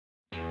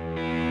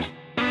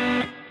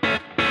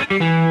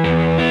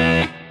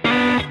A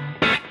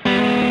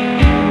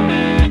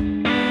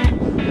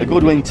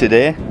good win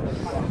today.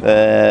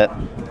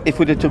 If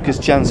we'd have took his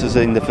chances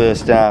in the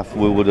first half,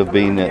 we would have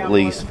been at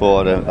least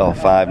 4 or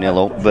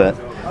 5-0 up,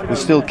 but we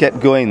still kept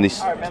going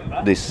this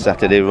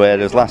Saturday,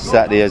 whereas last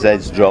Saturday his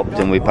heads dropped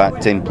and we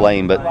packed in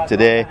playing, but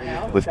today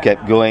we've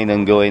kept going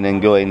and going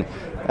and going,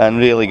 and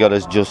really got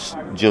us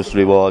just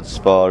rewards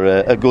for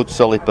a good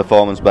solid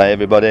performance by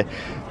everybody.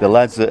 The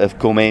lads that have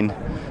come in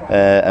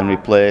and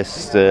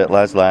replaced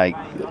lads like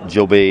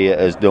Jubby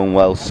has done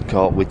well.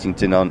 Scott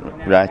Whittington on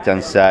right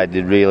hand side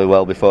did really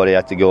well before he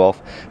had to go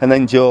off, and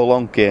then Joe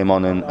Long came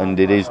on and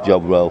did his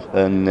job well,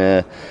 and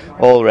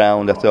all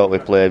round I thought we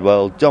played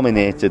well,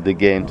 dominated the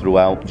game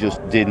throughout,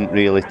 just didn't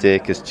really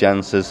take us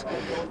chances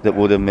that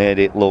would have made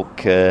it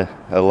look a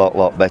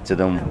lot better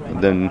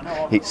than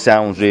it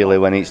sounds really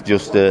when it's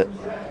just a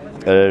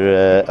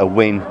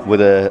win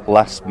with a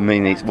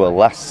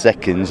last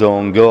seconds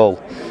own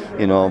goal,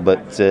 you know.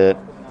 But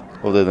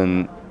other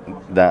than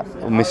that,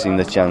 missing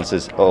the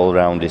chances, all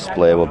round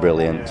display were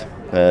brilliant.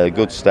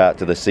 Good start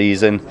to the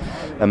season,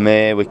 and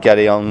may we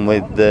carry on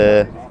with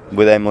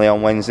Emily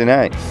on Wednesday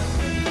night.